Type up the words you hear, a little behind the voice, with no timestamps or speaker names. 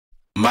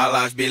My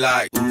life be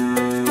like, ooh,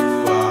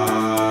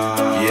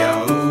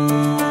 yeah,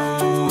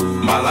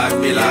 ooh. My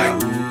life be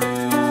like,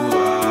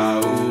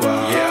 ooh,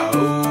 yeah,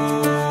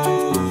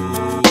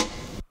 ooh.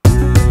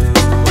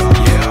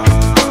 Yeah,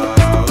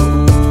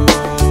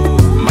 ooh.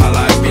 My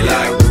life be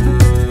like,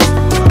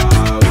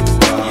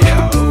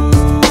 yeah, ooh.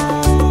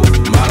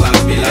 My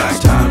life be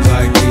like, times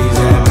like these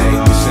that make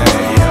me say,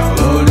 yeah,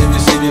 Lord, if you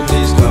see me,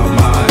 please come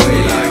my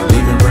way. Like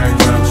leaving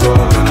breadcrumbs for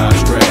when I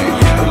stray.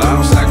 Yeah, well,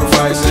 I'm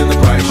sacrificing the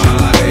price you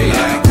pay.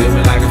 Like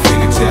living like a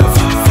fingertip.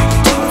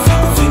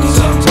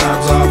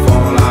 Sometimes I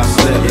fall, I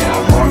slip. Yeah,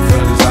 I'm more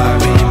feelings I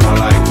mean, more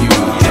like you.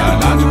 Yeah,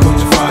 not to put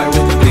you fight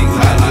with the things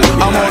I do.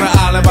 I'm on an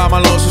island by my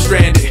lonesome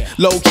stranded,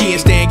 low key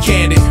and staying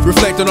candid,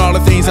 reflect on all the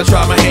things I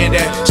try my hand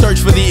at. Search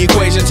for the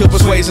equation to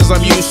persuasions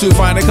I'm used to,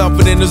 finding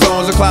comfort in the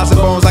zones of clouds and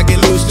bones I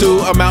get loose to.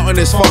 A mountain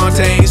is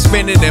Fontaine,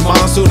 spinning in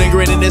monsoon and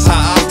grinning is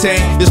high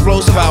octane.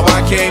 Explosive how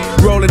I came,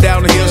 rolling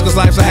down the hills cause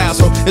life's a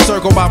hassle.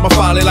 Encircled by my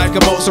folly like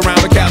a moat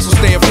around the castle.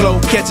 Stay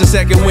afloat, catch a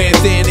second wind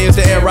thin is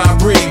the air I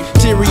breathe.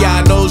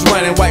 Teary-eyed nose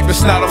running, wipe the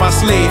snot on my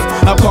sleeve.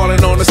 I'm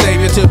calling on the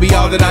Savior to be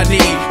all that I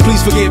need.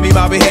 Please forgive me,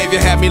 my behavior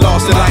had me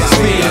lost in light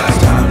speed.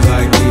 Times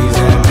like these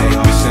that make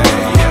me say,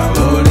 yeah,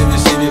 Lord, if you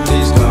see me,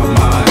 please come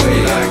my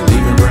way. Like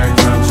leaving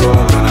breadcrumbs for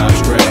when I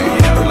stray.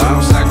 Yeah, well,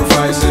 I'm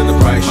sacrificing the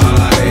price you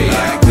pay.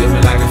 Like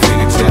living like a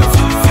fingertip.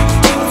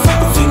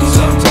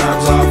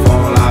 Sometimes I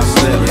fall, I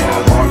slip.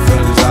 Yeah, more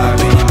feelings I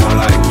mean, more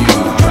like you.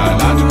 Try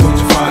not to put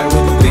you fight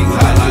with the things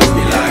I like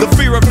be like. The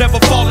fear of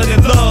never falling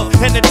in love,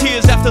 and the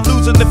tears after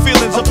losing the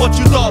feelings of what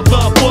you thought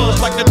love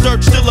was. Like the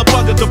dirt still up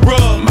under the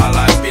rug. My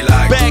life be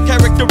like bad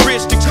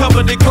characteristics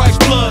covered in Christ's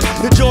blood.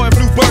 The joy of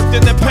new birth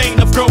and the pain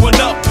of growing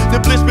up. The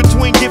bliss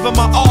between giving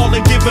my all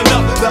and giving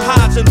up. The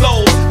highs and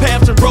lows,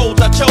 paths and roads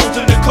I chose.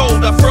 In the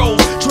cold I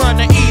froze, trying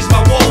to ease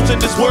my woes in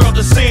this world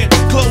of sin.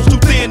 Clothes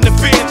too thin to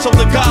fit, so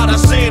the God I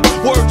send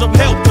words of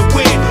help to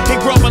win. And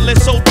grumbling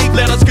so deep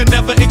letters can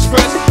never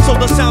express. So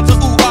the sounds of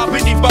ooh-ah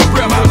beneath my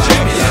breath my life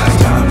be like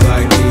times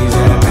like these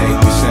that make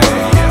me say,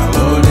 yeah,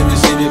 Lord, if you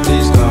see me,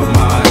 please come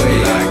my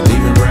way. Like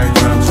leaving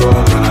breadcrumbs for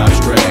when I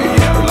stray.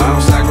 Yeah, well, I'm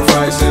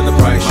sacrificing the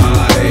price you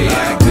pay.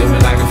 Like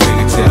living like a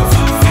fingertip.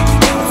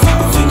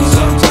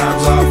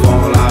 Sometimes I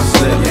fall, I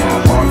slip.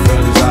 Yeah, more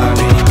feelings I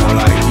mean, more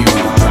like you.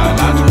 Try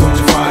not to put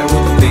you fight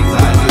with the things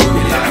I do.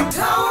 Like,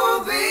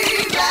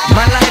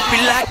 my life be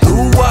like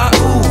ooh-ah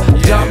ooh,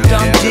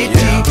 dum-dum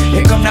ditty.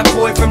 Here come that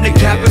boy from the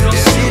capital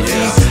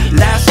city.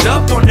 Last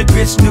up on the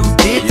grits, new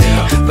ditty.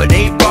 But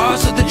 8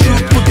 bars of the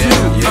truth will do.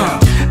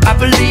 I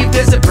believe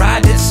there's a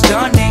bride that's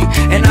stunning,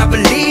 and I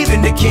believe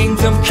in the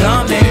kingdom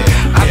coming.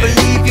 I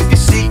believe if you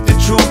seek the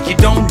truth, you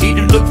don't need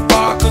to look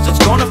far, cause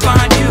it's gonna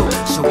find you.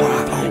 So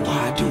why, oh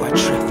why do I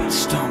trip and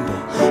stumble?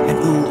 And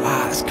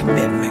ooh-ah, as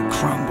commitment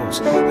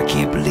crumbles. I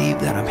can't believe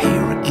that I'm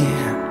here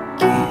again.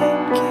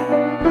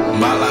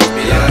 my life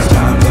be like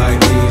times like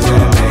these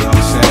that make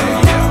me say,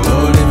 yeah,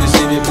 Lord, if you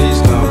see me, please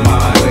come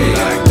my way.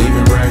 Like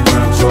leaving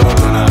breadcrumbs for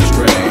when I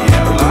stray.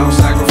 Yeah, well, I'm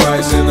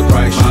sacrificing the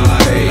price you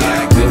pay.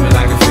 Like living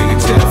like a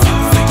fingertip.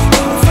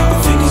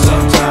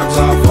 Sometimes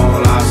I fall,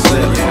 I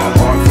slip. Yeah,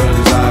 more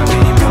feelings I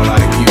mean, more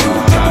like you.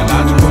 Try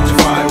not to put you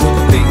fight with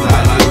the things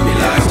I like be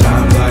like.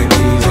 Times like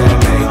these that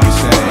make me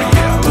say,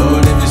 yeah,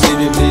 Lord, if you see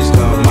me, please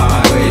come my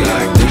way.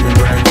 Like leaving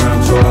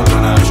breadcrumbs for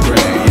when I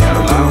stray.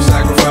 Yeah, well, I'm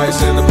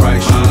sacrificing the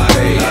price you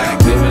pay.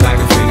 Like living like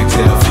a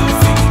fingertip.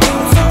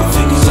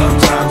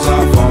 Sometimes I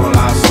fall,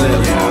 I slip.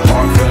 Yeah,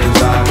 more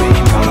feelings I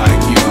mean, more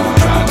like you.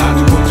 Try not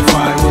to put you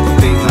fight with the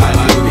things I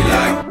like be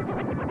like.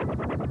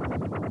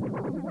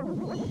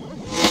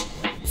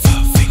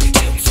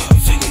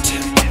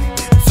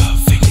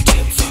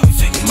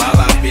 My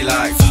life be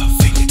like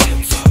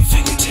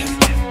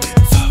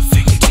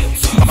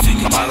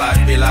my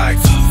life be like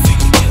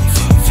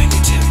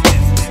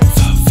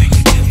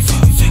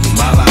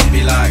my life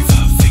be like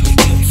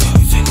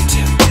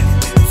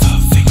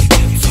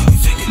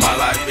my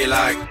life be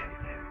like